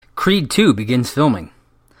Creed 2 begins filming.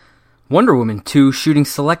 Wonder Woman 2 shooting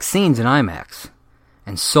select scenes in IMAX.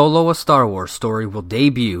 And Solo: A Star Wars Story will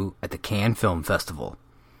debut at the Cannes Film Festival.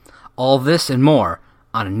 All this and more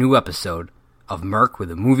on a new episode of Merc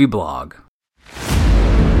with a Movie Blog.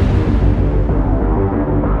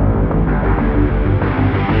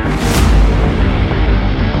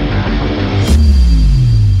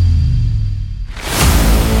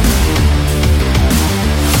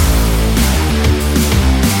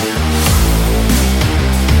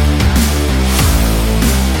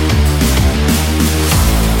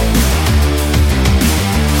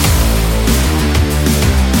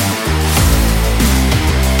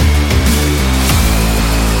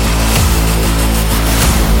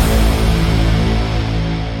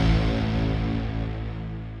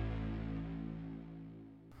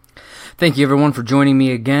 Thank you everyone for joining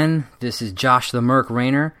me again. This is Josh the Merc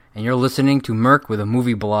Rayner, and you're listening to Merc with a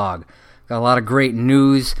Movie Blog. Got a lot of great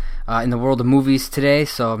news in the world of movies today,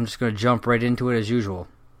 so I'm just going to jump right into it as usual.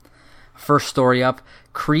 First story up,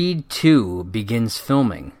 Creed 2 begins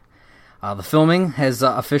filming. The filming has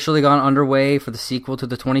officially gone underway for the sequel to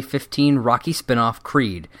the 2015 Rocky spin-off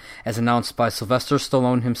Creed, as announced by Sylvester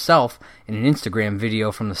Stallone himself in an Instagram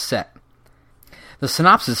video from the set. The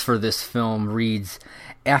synopsis for this film reads,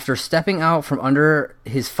 after stepping out from under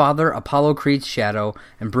his father Apollo Creed's shadow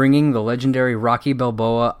and bringing the legendary Rocky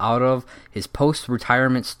Balboa out of his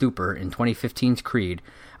post-retirement stupor in 2015's Creed,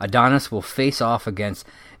 Adonis will face off against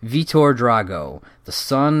Vitor Drago, the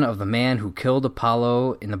son of the man who killed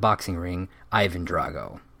Apollo in the boxing ring, Ivan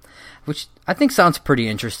Drago. Which I think sounds pretty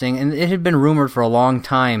interesting, and it had been rumored for a long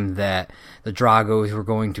time that the Dragos were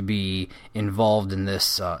going to be involved in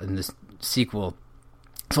this sequel.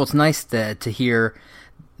 So it's nice to hear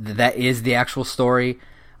that is the actual story.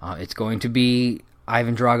 It's going to be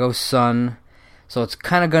Ivan Drago's son, so it's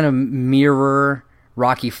kind of going to mirror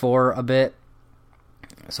Rocky IV a bit.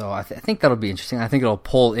 So I think that'll be interesting. I think it'll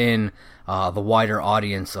pull in the wider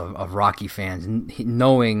audience of Rocky fans,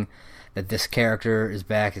 knowing that this character is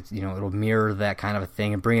back. It'll mirror that kind of a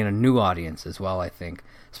thing and bring in a new audience as well. I think,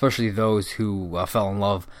 especially those who fell in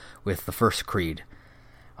love with the first Creed.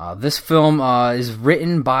 This film is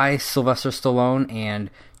written by Sylvester Stallone and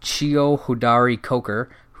Cheo Hodari Coker,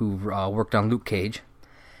 who worked on Luke Cage,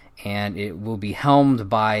 and it will be helmed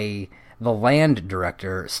by The Land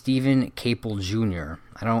director Stephen Caple Jr.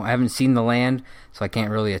 I haven't seen The Land, so I can't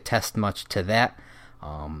really attest much to that.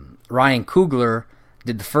 Ryan Coogler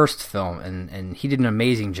did the first film, and he did an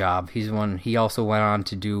amazing job. He also went on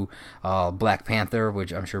to do Black Panther,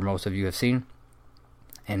 which I'm sure most of you have seen,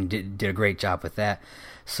 and did a great job with that.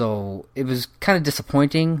 So it was kind of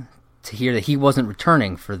disappointing to hear that he wasn't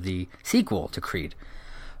returning for the sequel to Creed.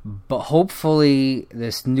 But hopefully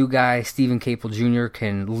this new guy, Stephen Caple Jr.,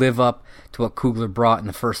 can live up to what Coogler brought in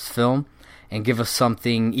the first film and give us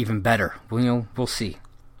something even better. We'll see.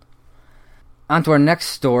 On to our next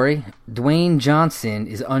story. Dwayne Johnson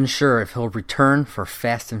is unsure if he'll return for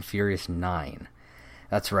Fast and Furious 9.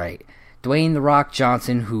 That's right. Dwayne "The Rock"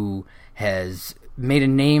 Johnson, who has made a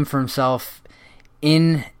name for himself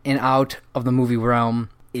in and out of the movie realm,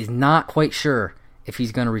 is not quite sure if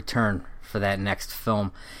he's going to return for that next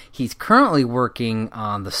film. He's currently working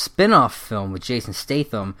on the spin-off film with Jason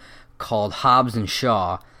Statham called Hobbs and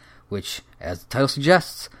Shaw, which, as the title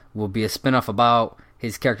suggests, will be a spin-off about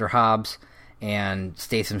his character Hobbs and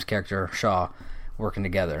Statham's character Shaw working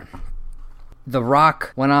together. The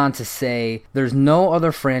Rock went on to say, "There's no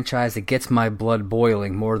other franchise that gets my blood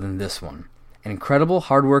boiling more than this one. An incredible,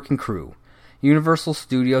 hard-working crew. Universal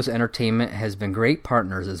Studios Entertainment has been great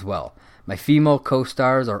partners as well. My female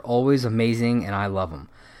co-stars are always amazing and I love them.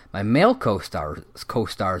 My male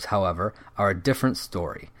co-stars, however, are a different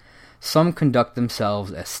story. Some conduct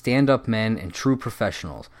themselves as stand-up men and true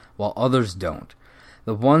professionals, while others don't.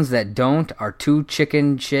 The ones that don't are too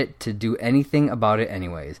chicken shit to do anything about it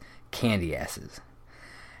anyways. Candy asses."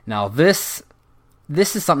 Now this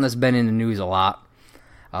is something that's been in the news a lot.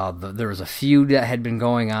 There was a feud that had been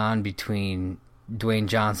going on between Dwayne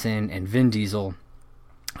Johnson and Vin Diesel.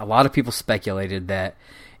 A lot of people speculated that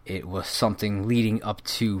it was something leading up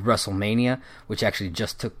to WrestleMania, which actually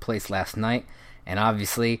just took place last night, and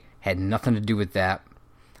obviously had nothing to do with that.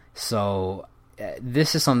 So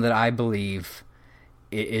this is something that I believe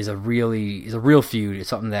is a real feud. It's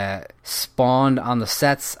something that spawned on the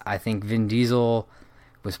sets. I think Vin Diesel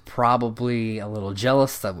was probably a little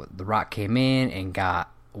jealous that The Rock came in and got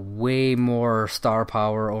way more star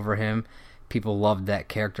power over him. People loved that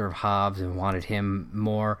character of Hobbs and wanted him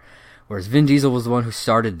more, whereas Vin Diesel was the one who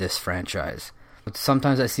started this franchise. But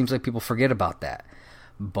sometimes it seems like people forget about that.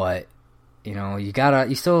 But you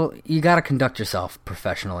gotta conduct yourself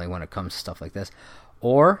professionally when it comes to stuff like this,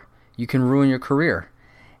 or you can ruin your career.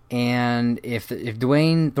 And if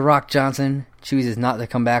Dwayne "The Rock" Johnson chooses not to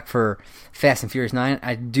come back for Fast and Furious 9,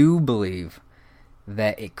 I do believe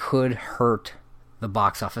that it could hurt the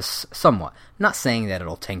box office somewhat. Not saying that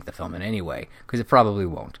it'll tank the film in any way, because it probably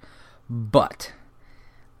won't. But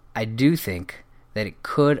I do think that it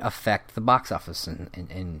could affect the box office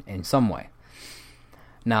in some way.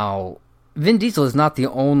 Now, Vin Diesel is not the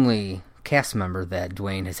only cast member that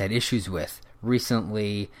Dwayne has had issues with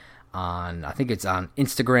recently. I think it's on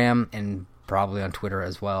Instagram and probably on Twitter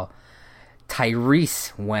as well.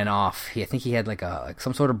 Tyrese went off. I think he had like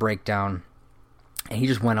some sort of breakdown, and he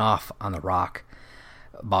just went off on The Rock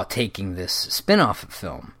about taking this spin-off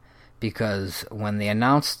film, because when they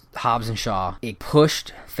announced Hobbs and Shaw, it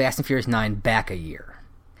pushed Fast and Furious 9 back a year.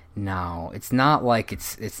 Now, it's not like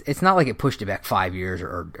it's not like it pushed it back 5 years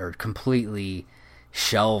or completely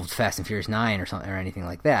shelved Fast and Furious 9 or something or anything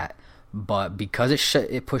like that. But because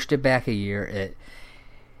it pushed it back a year,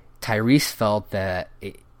 Tyrese felt that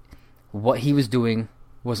what he was doing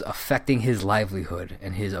was affecting his livelihood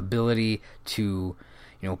and his ability to,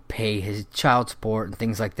 pay his child support and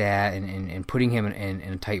things like that, and putting him in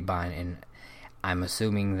a tight bind. And I'm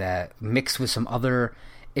assuming that mixed with some other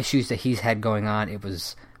issues that he's had going on, it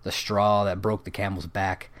was the straw that broke the camel's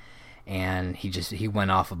back, and he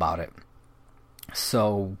went off about it.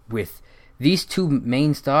 So with these two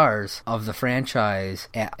main stars of the franchise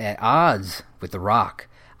at odds with The Rock,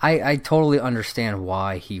 I totally understand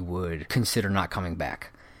why he would consider not coming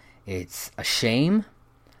back. It's a shame,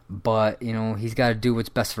 but, he's got to do what's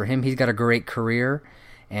best for him. He's got a great career,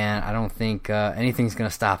 and I don't think anything's going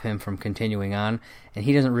to stop him from continuing on. And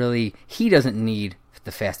he doesn't need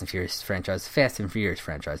the Fast and Furious franchise. The Fast and Furious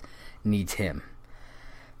franchise needs him.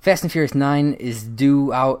 Fast and Furious 9 is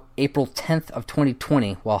due out April 10th of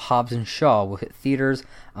 2020, while Hobbs and Shaw will hit theaters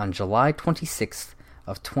on July 26th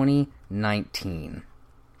of 2019.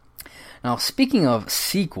 Now, speaking of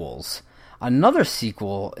sequels, another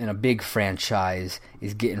sequel in a big franchise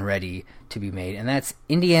is getting ready to be made, and that's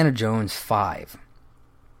Indiana Jones 5.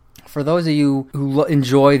 For those of you who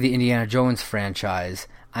enjoy the Indiana Jones franchise,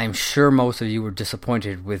 I'm sure most of you were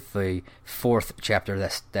disappointed with the fourth chapter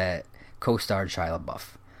that co-starred Shia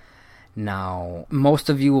LaBeouf. Now, most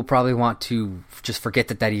of you will probably want to just forget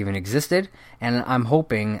that even existed, and I'm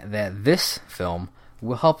hoping that this film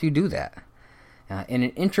will help you do that. In an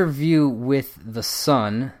interview with The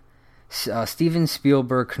Sun, Steven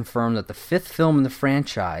Spielberg confirmed that the fifth film in the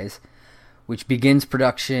franchise, which begins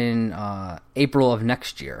production April of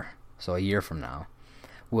next year, so a year from now,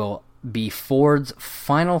 will be Ford's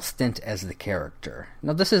final stint as the character.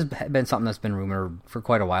 Now, this has been something that's been rumored for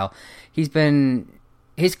quite a while. His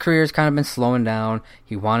career's kind of been slowing down.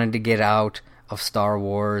 He wanted to get out of Star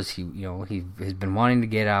Wars. He has been wanting to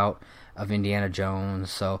get out of Indiana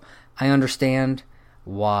Jones. So I understand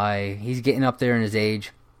why he's getting up there in his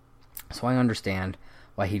age. So I understand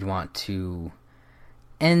why he'd want to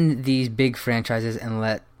end these big franchises and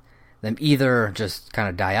let them either just kind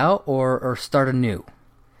of die out or start anew.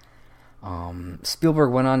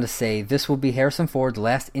 Spielberg went on to say, "This will be Harrison Ford's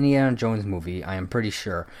last Indiana Jones movie, I am pretty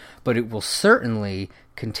sure, but it will certainly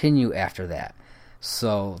continue after that."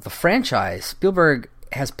 So the franchise, Spielberg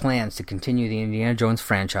has plans to continue the Indiana Jones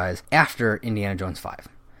franchise after Indiana Jones 5,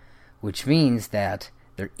 which means that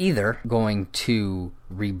they're either going to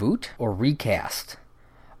reboot or recast,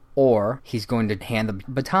 or he's going to hand the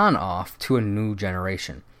baton off to a new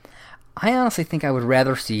generation. I honestly think I would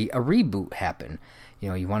rather see a reboot happen.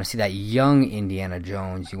 You want to see that young Indiana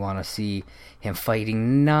Jones. You want to see him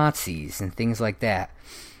fighting Nazis and things like that.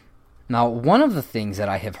 Now, one of the things that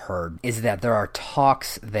I have heard is that there are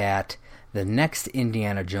talks that the next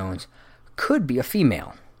Indiana Jones could be a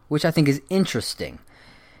female, which I think is interesting.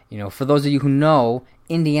 For those of you who know,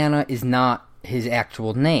 Indiana is not his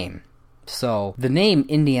actual name. So the name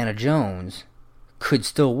Indiana Jones could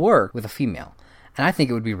still work with a female. And I think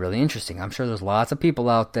it would be really interesting. I'm sure there's lots of people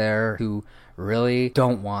out there who really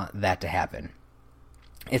don't want that to happen.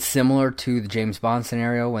 It's similar to the James Bond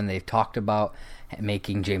scenario when they've talked about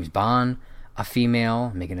making James Bond a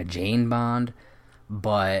female, making a Jane Bond.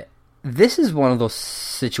 But this is one of those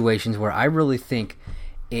situations where I really think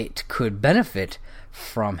it could benefit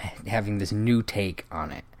from having this new take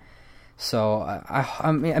on it. So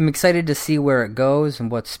I'm excited to see where it goes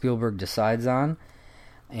and what Spielberg decides on.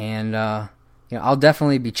 And I'll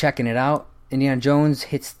definitely be checking it out. Indiana Jones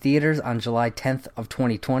hits theaters on July 10th of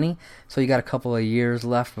 2020, so you got a couple of years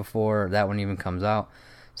left before that one even comes out.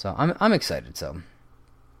 So I'm excited. So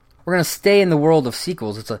we're gonna stay in the world of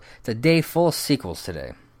sequels. It's a day full of sequels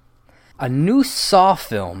today. A new Saw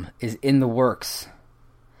film is in the works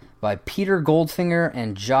by Peter Goldfinger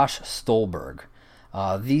and Josh Stolberg.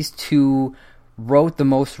 These two wrote the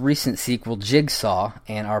most recent sequel, Jigsaw,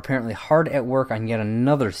 and are apparently hard at work on yet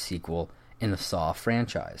another sequel in the Saw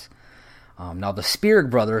franchise. Now, the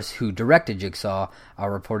Spierig brothers, who directed Jigsaw,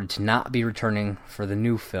 are reported to not be returning for the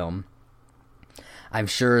new film. I'm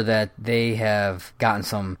sure that they have gotten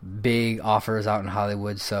some big offers out in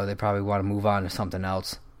Hollywood, so they probably want to move on to something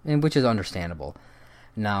else, and which is understandable.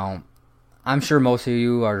 Now, I'm sure most of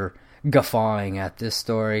you are guffawing at this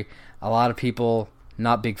story. A lot of people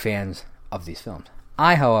not big fans of these films.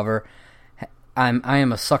 I, however, I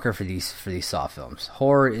am a sucker for these Saw films.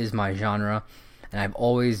 Horror is my genre, and I've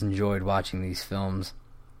always enjoyed watching these films.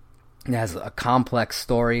 It has a complex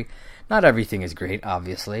story. Not everything is great,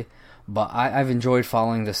 obviously, but I've enjoyed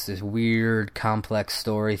following this weird, complex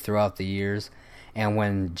story throughout the years. And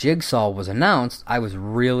when Jigsaw was announced, I was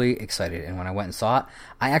really excited. And when I went and saw it,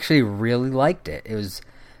 I actually really liked it. It's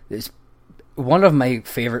one of my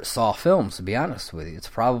favorite Saw films, to be honest with you. It's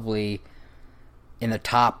probably in the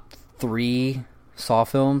top 3 Saw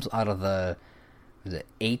films out of the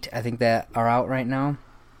 8, I think, that are out right now.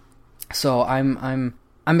 So I'm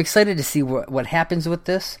excited to see what happens with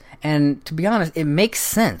this. And to be honest, it makes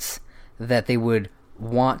sense that they would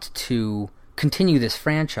want to continue this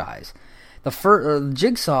franchise. The first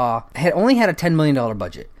Jigsaw had only had a $10 million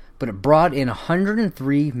budget, but it brought in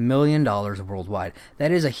 $103 million worldwide.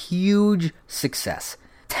 That is a huge success.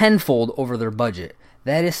 Tenfold over their budget.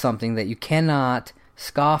 That is something that you cannot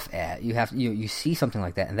scoff at. You see something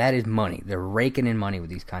like that, and that is money. They're raking in money with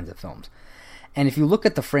these kinds of films. And if you look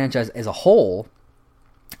at the franchise as a whole,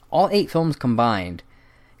 all 8 films combined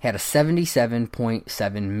had a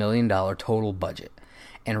 $77.7 million total budget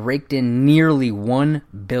and raked in nearly $1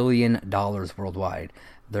 billion worldwide.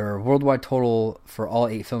 Their worldwide total for all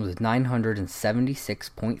 8 films is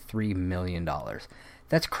 $976.3 million.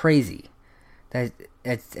 That's crazy.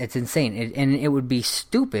 It's insane. And it would be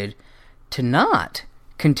stupid to not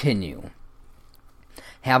continue.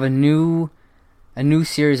 Have a new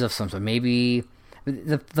series of some sort. Maybe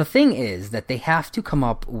the thing is that they have to come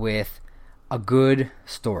up with a good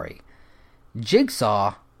story.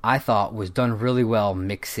 Jigsaw, I thought, was done really well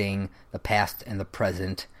mixing the past and the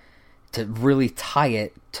present to really tie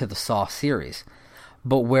it to the Saw series.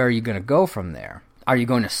 But where are you going to go from there? Are you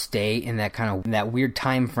going to stay in that weird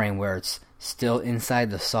time frame where it's still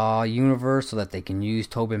inside the Saw universe so that they can use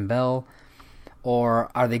Tobin Bell?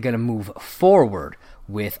 Or are they going to move forward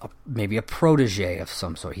with maybe a protege of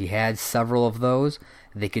some sort? He had several of those.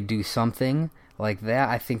 They could do something like that.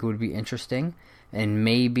 I think it would be interesting. And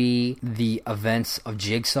maybe the events of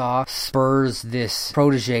Jigsaw spurs this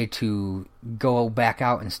protege to go back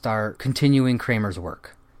out and start continuing Kramer's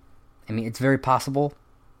work. I mean, it's very possible,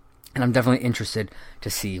 and I'm definitely interested to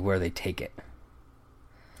see where they take it.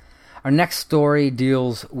 Our next story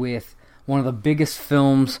deals with one of the biggest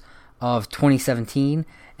films of 2017,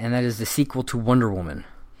 and that is the sequel to Wonder Woman.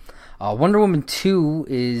 Wonder Woman 2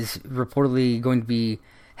 is reportedly going to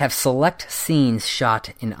have select scenes shot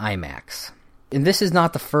in IMAX. And this is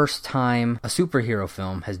not the first time a superhero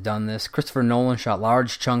film has done this. Christopher Nolan shot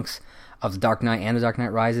large chunks of The Dark Knight and The Dark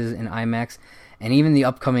Knight Rises in IMAX, and even the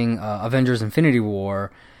upcoming Avengers Infinity War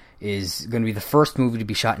is going to be the first movie to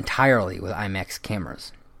be shot entirely with IMAX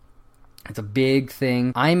cameras. It's a big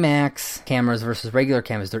thing. IMAX cameras versus regular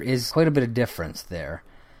cameras, there is quite a bit of difference there.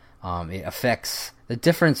 It affects the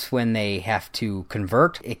difference when they have to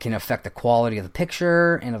convert. It can affect the quality of the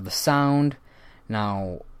picture and of the sound.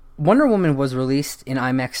 Now, Wonder Woman was released in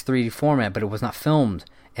IMAX 3D format, but it was not filmed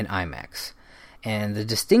in IMAX. And the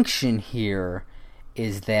distinction here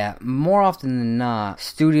is that more often than not,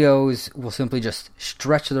 studios will simply just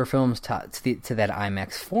stretch their films to that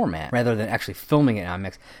IMAX format rather than actually filming it in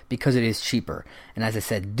IMAX because it is cheaper. And as I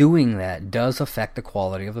said, doing that does affect the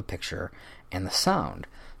quality of the picture and the sound.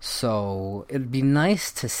 So it'd be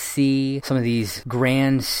nice to see some of these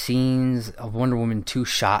grand scenes of Wonder Woman 2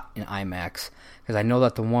 shot in IMAX, because I know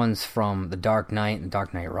that the ones from The Dark Knight and The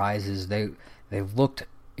Dark Knight Rises, they looked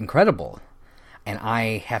incredible. And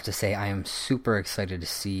I have to say, I am super excited to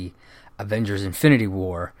see Avengers Infinity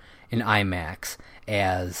War in IMAX,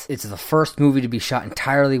 as it's the first movie to be shot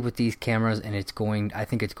entirely with these cameras, and I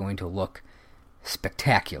think it's going to look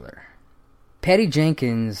spectacular. Patty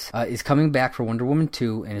Jenkins is coming back for Wonder Woman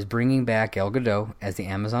 2 and is bringing back Gal Gadot as the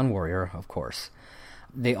Amazon warrior, of course.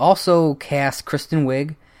 They also cast Kristen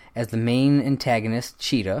Wiig as the main antagonist,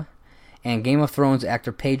 Cheetah, and Game of Thrones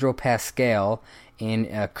actor Pedro Pascal in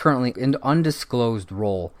a currently undisclosed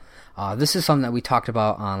role. This is something that we talked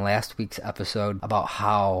about on last week's episode about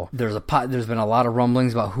how there's been a lot of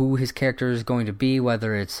rumblings about who his character is going to be,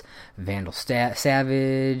 whether it's Vandal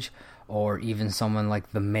Savage or even someone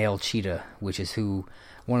like the male cheetah, which is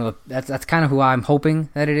that's kind of who I'm hoping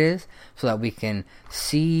that it is, so that we can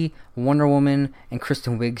see Wonder Woman and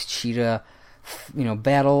Kristen Wiig's cheetah,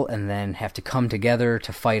 battle and then have to come together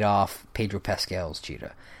to fight off Pedro Pascal's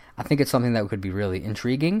cheetah. I think it's something that could be really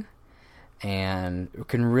intriguing and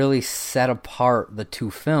can really set apart the two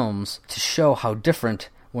films to show how different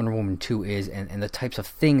Wonder Woman 2 is and the types of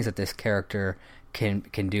things that this character can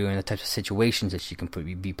do and the types of situations that she can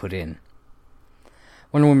be put in.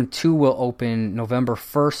 Wonder Woman 2 will open November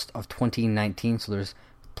 1st of 2019, so there's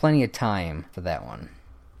plenty of time for that one.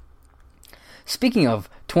 Speaking of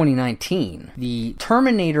 2019, the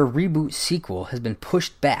Terminator reboot sequel has been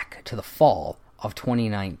pushed back to the fall of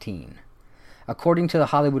 2019. According to The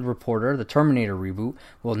Hollywood Reporter, the Terminator reboot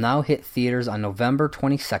will now hit theaters on November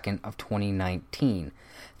 22nd of 2019.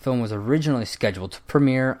 The film was originally scheduled to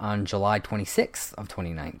premiere on July 26th of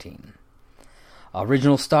 2019.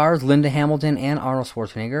 Original stars Linda Hamilton and Arnold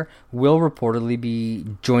Schwarzenegger will reportedly be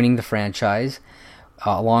joining the franchise,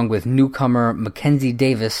 along with newcomer Mackenzie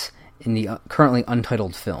Davis in the currently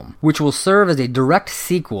untitled film, which will serve as a direct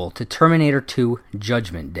sequel to Terminator 2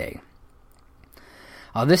 Judgment Day.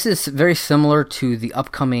 This is very similar to the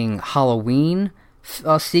upcoming Halloween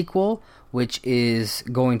sequel, which is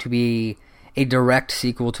going to be a direct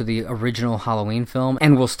sequel to the original Halloween film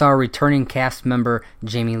and will star returning cast member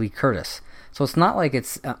Jamie Lee Curtis. So it's not like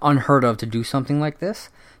it's unheard of to do something like this.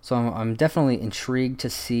 So I'm definitely intrigued to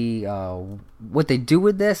see what they do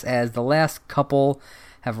with this, as the last couple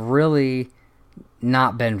have really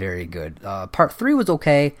not been very good. Part 3 was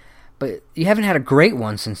okay, but you haven't had a great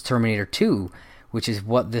one since Terminator 2, which is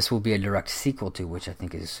what this will be a direct sequel to, which I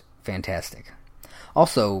think is fantastic.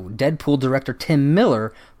 Also, Deadpool director Tim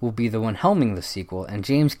Miller will be the one helming the sequel, and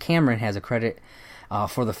James Cameron has a credit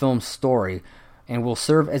for the film's story and will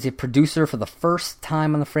serve as a producer for the first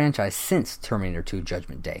time on the franchise since Terminator 2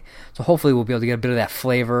 Judgment Day. So hopefully we'll be able to get a bit of that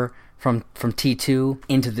flavor from T2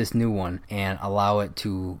 into this new one and allow it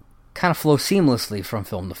to kind of flow seamlessly from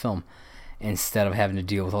film to film instead of having to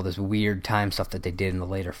deal with all this weird time stuff that they did in the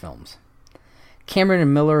later films. Cameron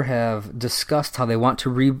and Miller have discussed how they want the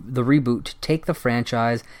reboot to take the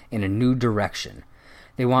franchise in a new direction.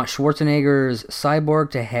 They want Schwarzenegger's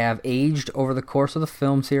cyborg to have aged over the course of the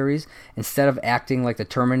film series instead of acting like the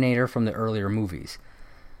Terminator from the earlier movies.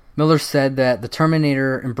 Miller said that the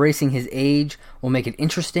Terminator embracing his age will make it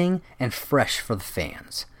interesting and fresh for the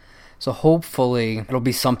fans. So hopefully it'll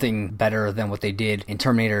be something better than what they did in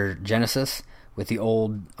Terminator Genisys with the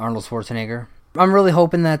old Arnold Schwarzenegger. I'm really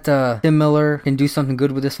hoping that Tim Miller can do something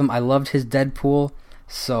good with this film. I loved his Deadpool,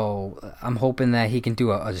 so I'm hoping that he can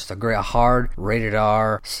do just a great, hard, rated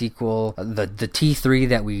R sequel, the T3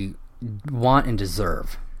 that we want and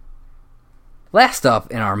deserve. Last up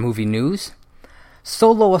in our movie news,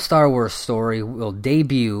 Solo: A Star Wars Story will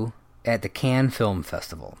debut at the Cannes Film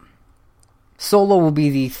Festival. Solo will be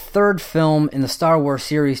the third film in the Star Wars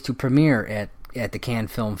series to premiere at the Cannes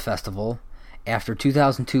Film Festival, after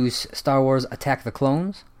 2002's Star Wars Attack of the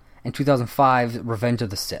Clones and 2005's Revenge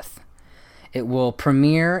of the Sith. It will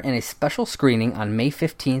premiere in a special screening on May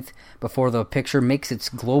 15th before the picture makes its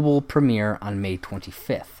global premiere on May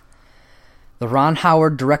 25th. The Ron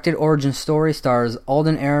Howard directed origin story stars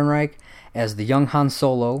Alden Ehrenreich as the young Han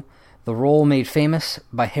Solo, the role made famous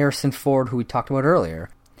by Harrison Ford, who we talked about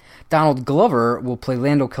earlier. Donald Glover will play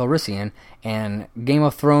Lando Calrissian, and Game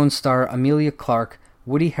of Thrones star Emilia Clarke,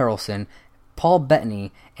 Woody Harrelson, Paul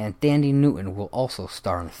Bettany, and Thandie Newton will also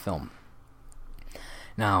star in the film.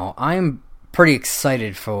 Now, I'm pretty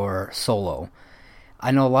excited for Solo.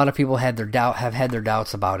 I know a lot of people have had their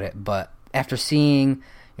doubts about it, but after seeing,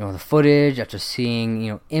 the footage, after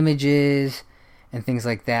seeing, images and things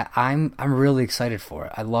like that, I'm really excited for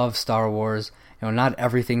it. I love Star Wars. Not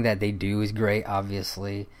everything that they do is great,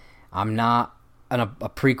 obviously. I'm not a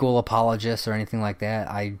prequel apologist or anything like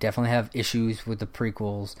that. I definitely have issues with the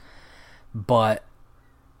prequels. But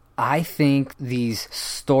I think these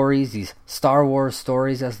stories, these Star Wars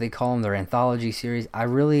stories as they call them, their anthology series, I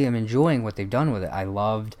really am enjoying what they've done with it. I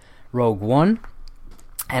loved Rogue One,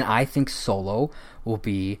 and I think Solo will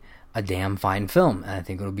be a damn fine film. And I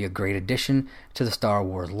think it'll be a great addition to the Star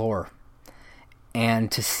Wars lore. And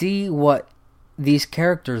to see what these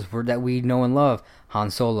characters were that we know and love,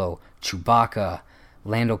 Han Solo, Chewbacca,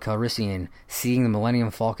 Lando Calrissian, seeing the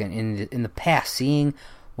Millennium Falcon in the past, seeing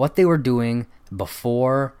what they were doing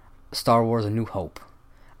before Star Wars A New Hope,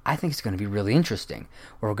 I think it's going to be really interesting.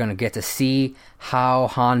 We're going to get to see how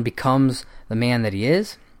Han becomes the man that he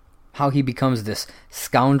is, how he becomes this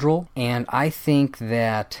scoundrel, and I think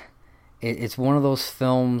that it's one of those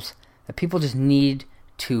films that people just need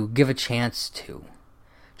to give a chance to.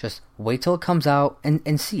 Just wait till it comes out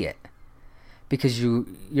and see it. Because you're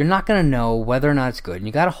not going to know whether or not it's good, and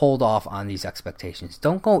you got to hold off on these expectations.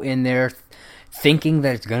 Don't go in there thinking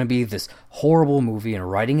that it's going to be this horrible movie and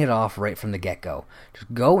writing it off right from the get-go.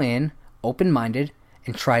 Just go in, open-minded,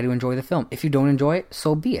 and try to enjoy the film. If you don't enjoy it,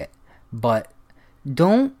 so be it. But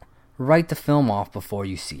don't write the film off before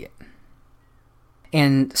you see it.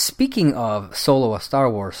 And speaking of Solo, a Star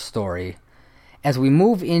Wars story, as we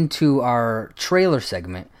move into our trailer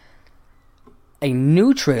segment, a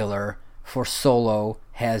new trailer for Solo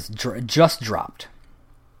has just dropped.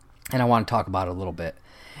 And I want to talk about it a little bit.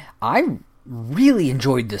 I really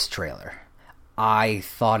enjoyed this trailer. I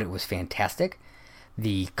thought it was fantastic.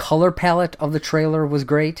 The color palette of the trailer was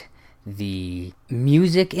great. The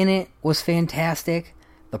music in it was fantastic.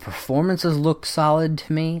 The performances look solid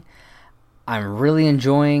to me. I'm really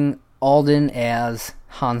enjoying Alden as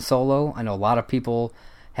Han Solo. I know a lot of people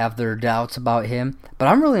have their doubts about him, but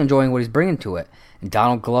I'm really enjoying what he's bringing to it. And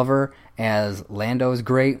Donald Glover as Lando is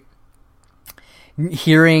great.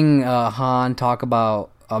 Hearing Han talk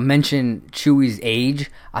about, mention Chewie's age,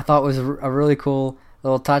 I thought was a really cool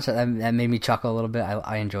little touch. That made me chuckle a little bit.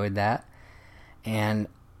 I enjoyed that. And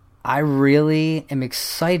I really am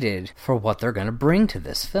excited for what they're going to bring to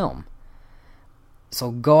this film.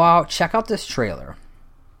 So go out, check out this trailer.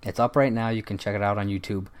 It's up right now. You can check it out on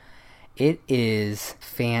YouTube. It is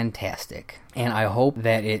fantastic. And I hope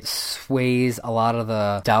that it sways a lot of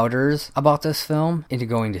the doubters about this film into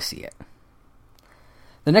going to see it.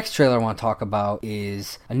 The next trailer I want to talk about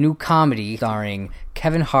is a new comedy starring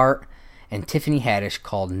Kevin Hart and Tiffany Haddish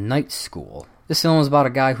called Night School. This film is about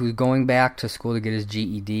a guy who's going back to school to get his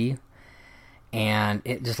GED, and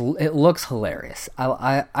it looks hilarious.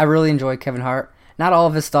 I really enjoy Kevin Hart. Not all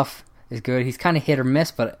of his stuff is good. He's kind of hit or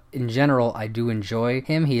miss, but in general, I do enjoy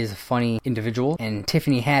him. He is a funny individual, and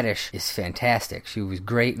Tiffany Haddish is fantastic. She was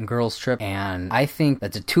great in Girls Trip, and I think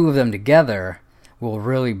that the two of them together will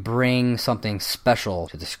really bring something special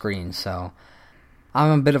to the screen. So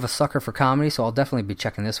I'm a bit of a sucker for comedy, so I'll definitely be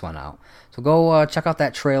checking this one out. So go check out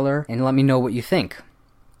that trailer and let me know what you think.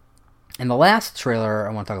 And the last trailer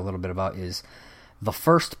I want to talk a little bit about is The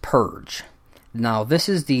First Purge. Now, this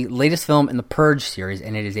is the latest film in the Purge series,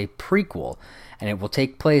 and it is a prequel, and it will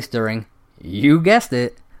take place during, you guessed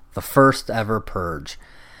it, the first ever Purge.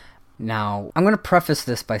 Now, I'm going to preface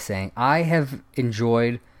this by saying I have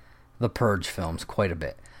enjoyed the Purge films quite a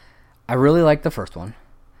bit. I really liked the first one.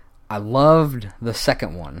 I loved the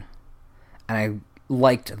second one, and I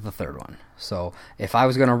liked the third one. So if I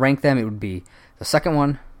was going to rank them, it would be the second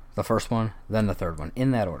one, the first one, then the third one,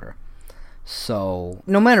 in that order. So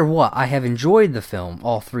no matter what, I have enjoyed the film,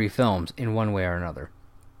 all three films, in one way or another.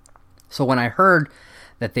 So when I heard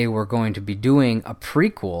that they were going to be doing a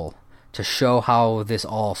prequel to show how this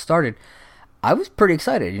all started, I was pretty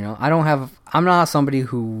excited. You know, I'm not somebody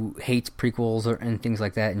who hates prequels and things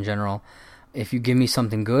like that in general. If you give me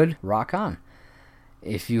something good, rock on.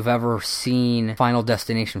 If you've ever seen Final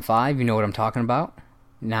Destination 5, you know what I'm talking about.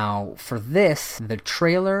 Now, for this, the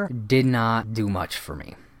trailer did not do much for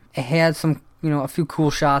me. It had some, a few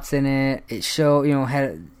cool shots in it. It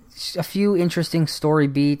had a few interesting story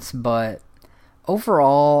beats, but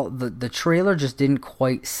overall, the trailer just didn't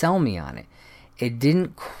quite sell me on it. It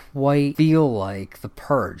didn't quite feel like The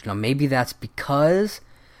Purge. Now, maybe that's because,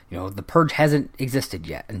 The Purge hasn't existed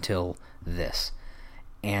yet until this.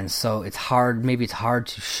 And so it's hard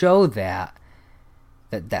to show that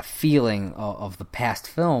feeling of the past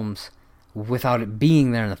films without it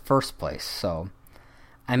being there in the first place. So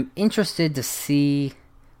I'm interested to see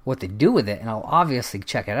what they do with it, and I'll obviously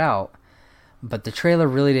check it out. But the trailer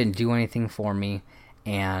really didn't do anything for me,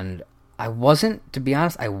 and to be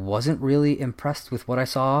honest, I wasn't really impressed with what I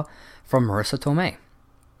saw from Marissa Tomei.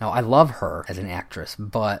 Now, I love her as an actress,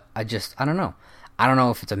 but I don't know. I don't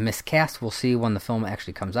know if it's a miscast. We'll see when the film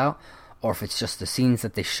actually comes out, or if it's just the scenes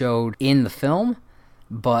that they showed in the film.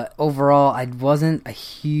 But overall, I wasn't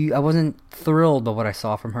thrilled by what I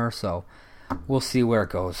saw from her, so we'll see where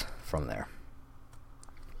it goes from there.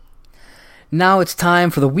 Now it's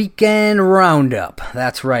time for the weekend roundup.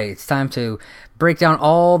 That's right. It's time to break down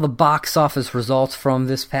all the box office results from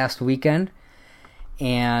this past weekend.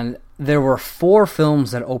 And there were 4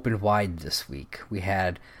 films that opened wide this week. We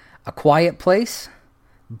had A Quiet Place,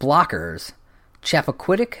 Blockers,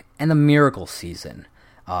 Chappaquiddick, and The Miracle Season.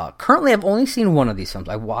 Currently, I've only seen one of these films.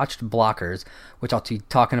 I watched Blockers, which I'll be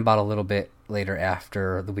talking about a little bit later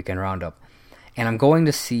after the weekend roundup. And I'm going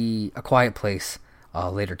to see A Quiet Place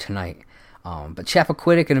later tonight. But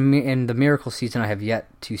Chappaquiddick and The Miracle Season I have yet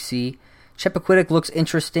to see. Chappaquiddick looks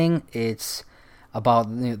interesting. It's about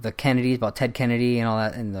the Kennedys, about Ted Kennedy and all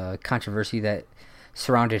that, and the controversy that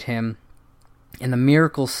surrounded him. And The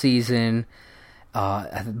Miracle Season,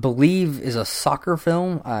 I believe, is a soccer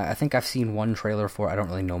film. I think I've seen one trailer for it. I don't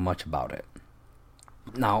really know much about it.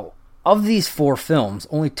 Now, of these 4 films,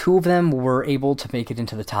 only 2 of them were able to make it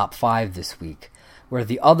into the top 5 this week, where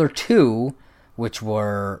the other 2, which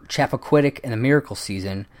were Chappaquiddick and The Miracle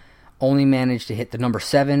Season, only managed to hit the number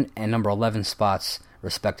 7 and number 11 spots,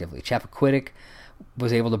 respectively. Chappaquiddick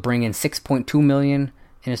was able to bring in $6.2 million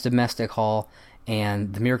in its domestic haul,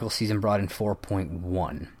 and The Miracle Season brought in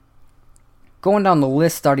 $4.1. Going down the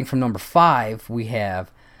list, starting from number 5, we have,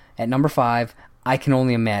 at number 5, I Can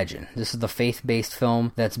Only Imagine. This is the faith-based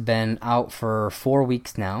film that's been out for 4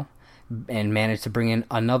 weeks now and managed to bring in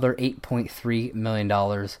another $8.3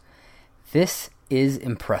 million. This is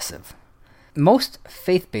impressive. Most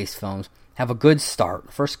faith-based films have a good start.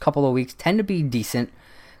 The first couple of weeks tend to be decent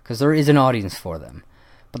because there is an audience for them.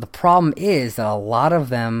 But the problem is that a lot of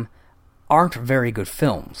them aren't very good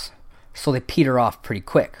films, so they peter off pretty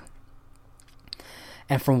quick.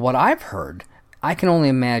 And from what I've heard, I Can Only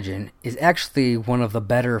Imagine is actually one of the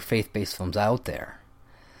better faith-based films out there,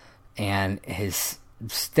 and has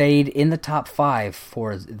stayed in the top 5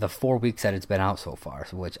 for the 4 weeks that it's been out so far,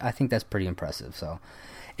 which I think that's pretty impressive. So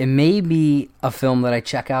it may be a film that I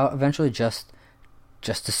check out eventually just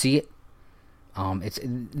to see it.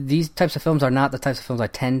 These types of films are not the types of films I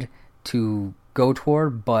tend to go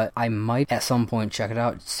toward, but I might at some point check it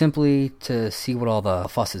out simply to see what all the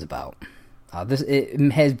fuss is about.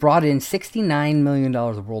 It has brought in $69 million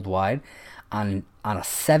worldwide on a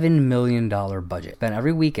 $7 million budget. And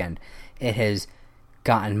every weekend, it has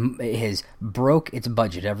broke its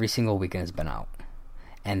budget every single weekend it's been out.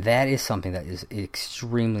 And that is something that is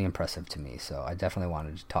extremely impressive to me. So I definitely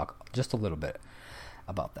wanted to talk just a little bit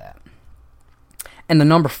about that. And the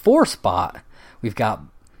number 4 spot, we've got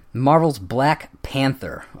Marvel's Black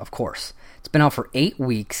Panther, of course. It's been out for 8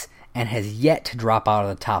 weeks and has yet to drop out of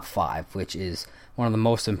the top 5, which is one of the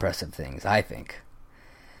most impressive things, I think.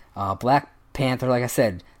 Black Panther, like I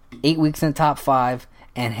said, 8 weeks in the top 5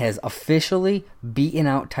 and has officially beaten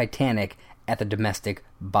out Titanic at the domestic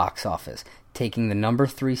box office, taking the number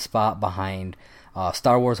 3 spot behind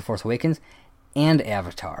Star Wars: The Force Awakens and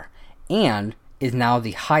Avatar, and is now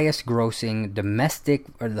the highest domestic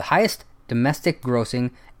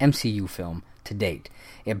grossing MCU film to date.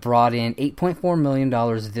 It brought in $8.4 million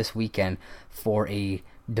this weekend for a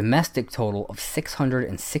domestic total of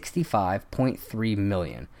 $665.3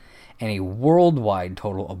 million and a worldwide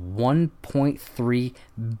total of $1.3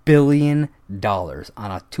 billion on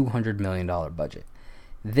a $200 million budget.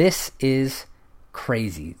 This is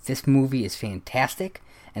crazy. This movie is fantastic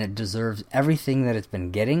and it deserves everything that it's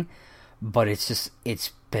been getting, but it's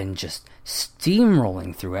been just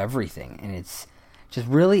steamrolling through everything, and it's just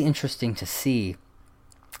really interesting to see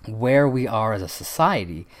where we are as a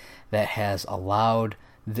society that has allowed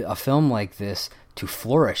a film like this to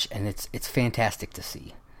flourish, and it's fantastic to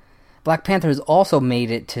see. Black Panther has also made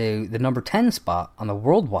it to the number 10 spot on the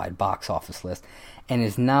worldwide box office list and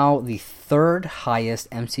is now the 3rd highest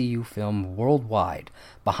MCU film worldwide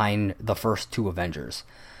behind the first 2 Avengers.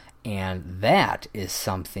 And that is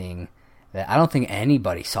something that I don't think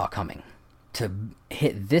anybody saw coming, to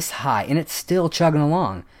hit this high, and it's still chugging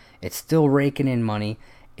along. It's still raking in money.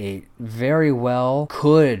 It very well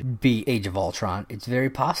could be Age of Ultron. It's very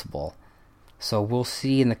possible. So we'll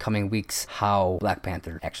see in the coming weeks how Black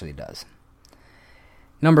Panther actually does.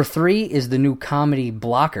 Number 3 is the new comedy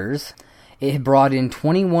Blockers. It brought in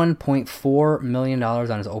 $21.4 million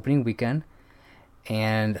on its opening weekend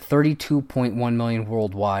and $32.1 million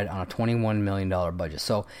worldwide on a $21 million budget.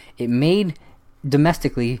 So it made,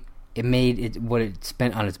 domestically, it made what it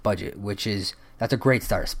spent on its budget, that's a great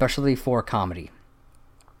start, especially for a comedy.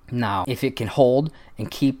 Now, if it can hold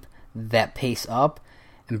and keep that pace up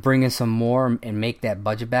and bring in some more and make that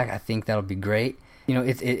budget back, I think that'll be great. You know,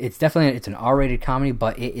 it's definitely an R-rated comedy,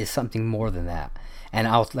 but it is something more than that. And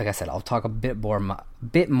like I said, I'll talk a bit more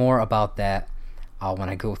about that when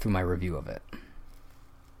I go through my review of it.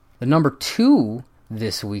 The number 2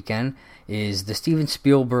 this weekend is the Steven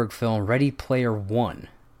Spielberg film Ready Player One,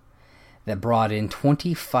 that brought in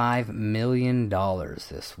 $25 million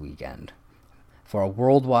this weekend for a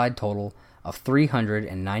worldwide total of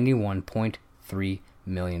 $391.3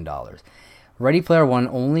 million. Ready Player One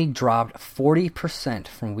only dropped 40%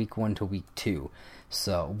 from week 1 to week 2.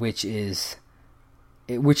 So, which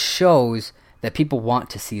shows that people want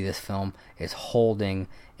to see this film. It's holding.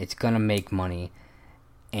 It's gonna make money,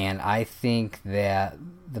 and I think that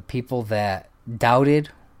the people that doubted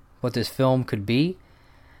what this film could be,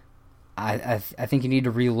 I think you need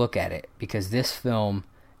to relook at it, because this film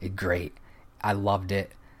is great. I loved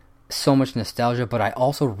it. So much nostalgia, but I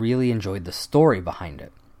also really enjoyed the story behind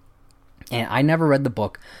it. And I never read the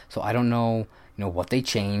book, so I don't know, what they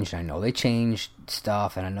changed. I know they changed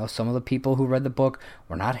stuff, and I know some of the people who read the book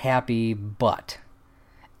were not happy, but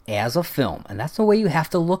as a film, and that's the way you have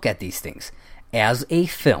to look at these things, as a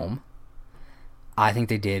film, I think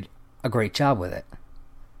they did a great job with it.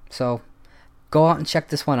 So, go out and check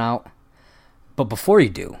this one out. But before you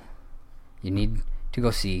do, you need to go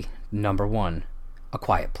see number 1, A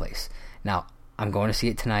Quiet Place. Now, I'm going to see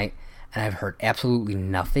it tonight, and I've heard absolutely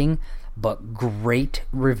nothing but great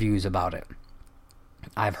reviews about it.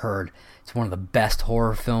 I've heard it's one of the best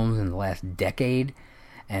horror films in the last decade,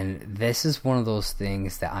 and this is one of those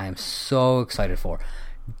things that I am so excited for.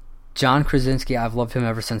 John Krasinski, I've loved him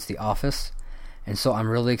ever since The Office, and so I'm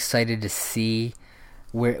really excited to see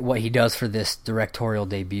what he does for this directorial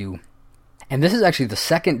debut. And this is actually the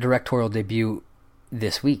second directorial debut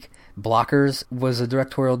this week. Blockers was a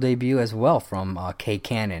directorial debut as well from Kay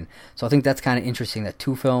Cannon. So I think that's kind of interesting that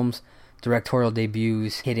 2 films, directorial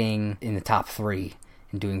debuts, hitting in the top 3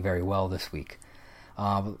 and doing very well this week.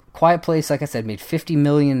 Quiet Place, like I said, made $50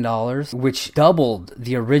 million, which doubled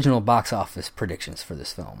the original box office predictions for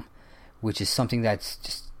this film, which is something that's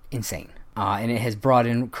just insane. And it has brought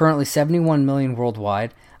in currently $71 million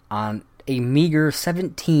worldwide on a meager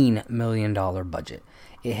 $17 million budget.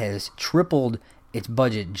 It has tripled its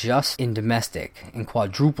budget just in domestic and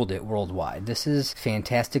quadrupled it worldwide. This is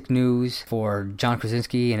fantastic news for John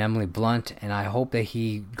Krasinski and Emily Blunt, and I hope that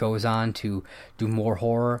he goes on to do more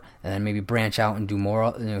horror and then maybe branch out and do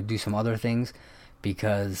more, do some other things,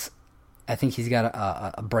 because I think he's got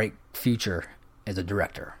a bright future as a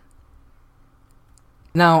director.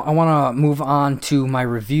 Now I want to move on to my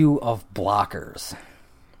review of Blockers.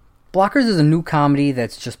 Blockers is a new comedy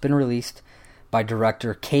that's just been released by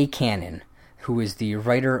director Kay Cannon, who is the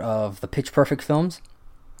writer of the Pitch Perfect films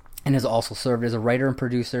and has also served as a writer and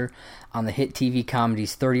producer on the hit TV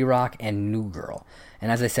comedies 30 Rock and New Girl.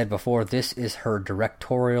 And as I said before, this is her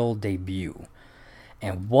directorial debut.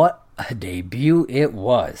 And what a debut it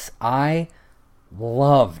was. I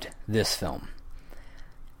loved this film.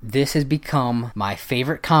 This has become my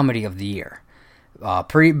favorite comedy of the year.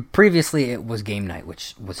 Previously, it was Game Night,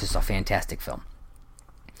 which was just a fantastic film.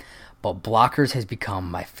 But Blockers has become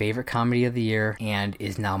my favorite comedy of the year and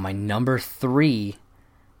is now my number 3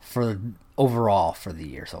 for overall for the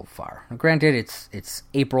year so far. Now, granted, it's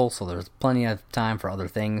April, so there's plenty of time for other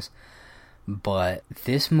things. But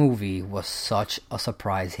this movie was such a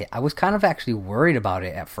surprise hit. I was kind of actually worried about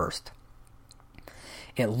it at first.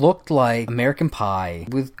 It looked like American Pie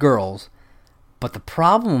with girls, but the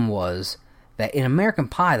problem was that in American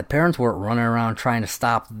Pie, the parents weren't running around trying to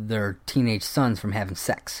stop their teenage sons from having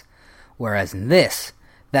sex. Whereas in this,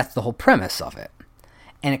 that's the whole premise of it.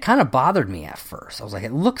 And it kind of bothered me at first. I was like,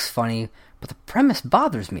 it looks funny, but the premise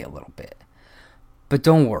bothers me a little bit. But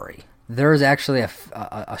don't worry. There's actually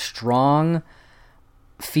a strong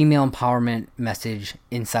female empowerment message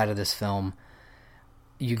inside of this film.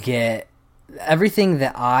 You get everything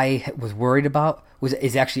that I was worried about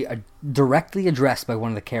is actually directly addressed by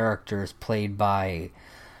one of the characters played by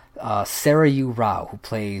Sarah Yu Rao, who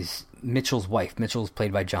plays Mitchell's wife. Mitchell's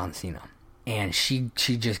played by John Cena. And she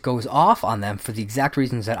just goes off on them for the exact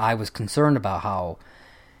reasons that I was concerned about, how,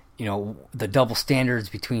 the double standards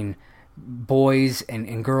between boys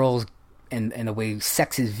and girls and the way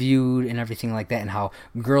sex is viewed and everything like that, and how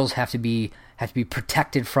girls have to be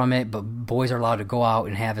protected from it, but boys are allowed to go out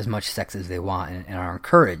and have as much sex as they want and are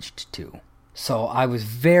encouraged to. So I was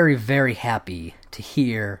very, very happy to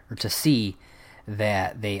hear or to see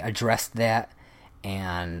that they addressed that,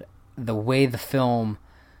 and the way the film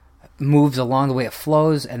moves along, the way it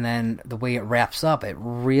flows, and then the way it wraps up, it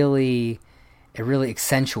really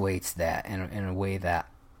accentuates that in a way that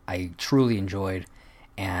I truly enjoyed.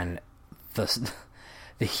 And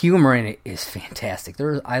the humor in it is fantastic.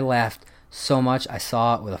 I laughed so much. I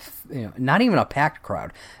saw it with not even a packed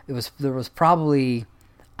crowd. There was probably,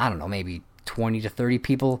 I don't know, maybe 20 to 30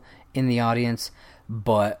 people in the audience,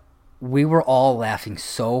 but we were all laughing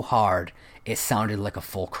so hard it sounded like a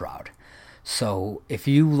full crowd. So if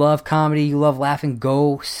you love comedy, you love laughing,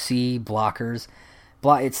 go see Blockers.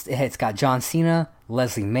 It's got John Cena,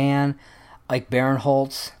 Leslie Mann, Ike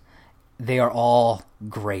Barinholtz. They are all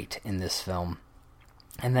great in this film.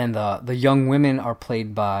 And then the young women are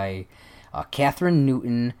played by Catherine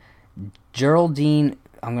Newton, Geraldine,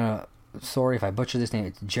 sorry if I butcher this name,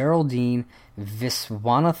 it's Geraldine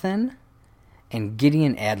Viswanathan, and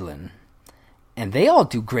Gideon Adlin. And they all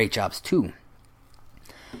do great jobs too.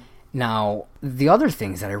 Now, the other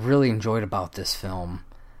things that I really enjoyed about this film,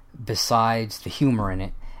 besides the humor in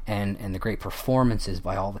it and the great performances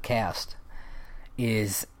by all the cast,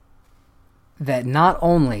 is that not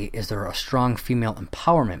only is there a strong female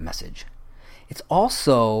empowerment message, it's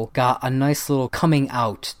also got a nice little coming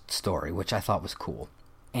out story, which I thought was cool.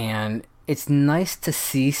 And it's nice to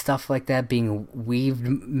see stuff like that being weaved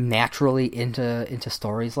naturally into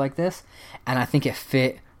stories like this, and I think it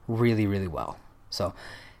fit really, really well. So,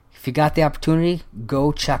 if you got the opportunity,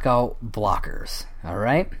 go check out Blockers,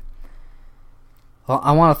 alright? Well,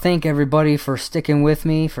 I want to thank everybody for sticking with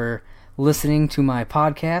me, for listening to my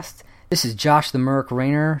podcast. This is Josh the Merc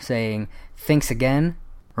Rayner saying thanks again.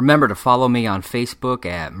 Remember to follow me on Facebook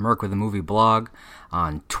at Merc with a Movie Blog,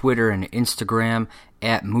 on Twitter and Instagram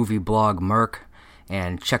at MovieBlogMerc,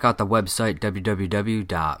 and check out the website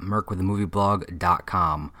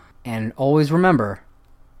www.mercwithamovieblog.com. And always remember,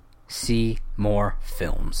 see more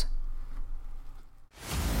films.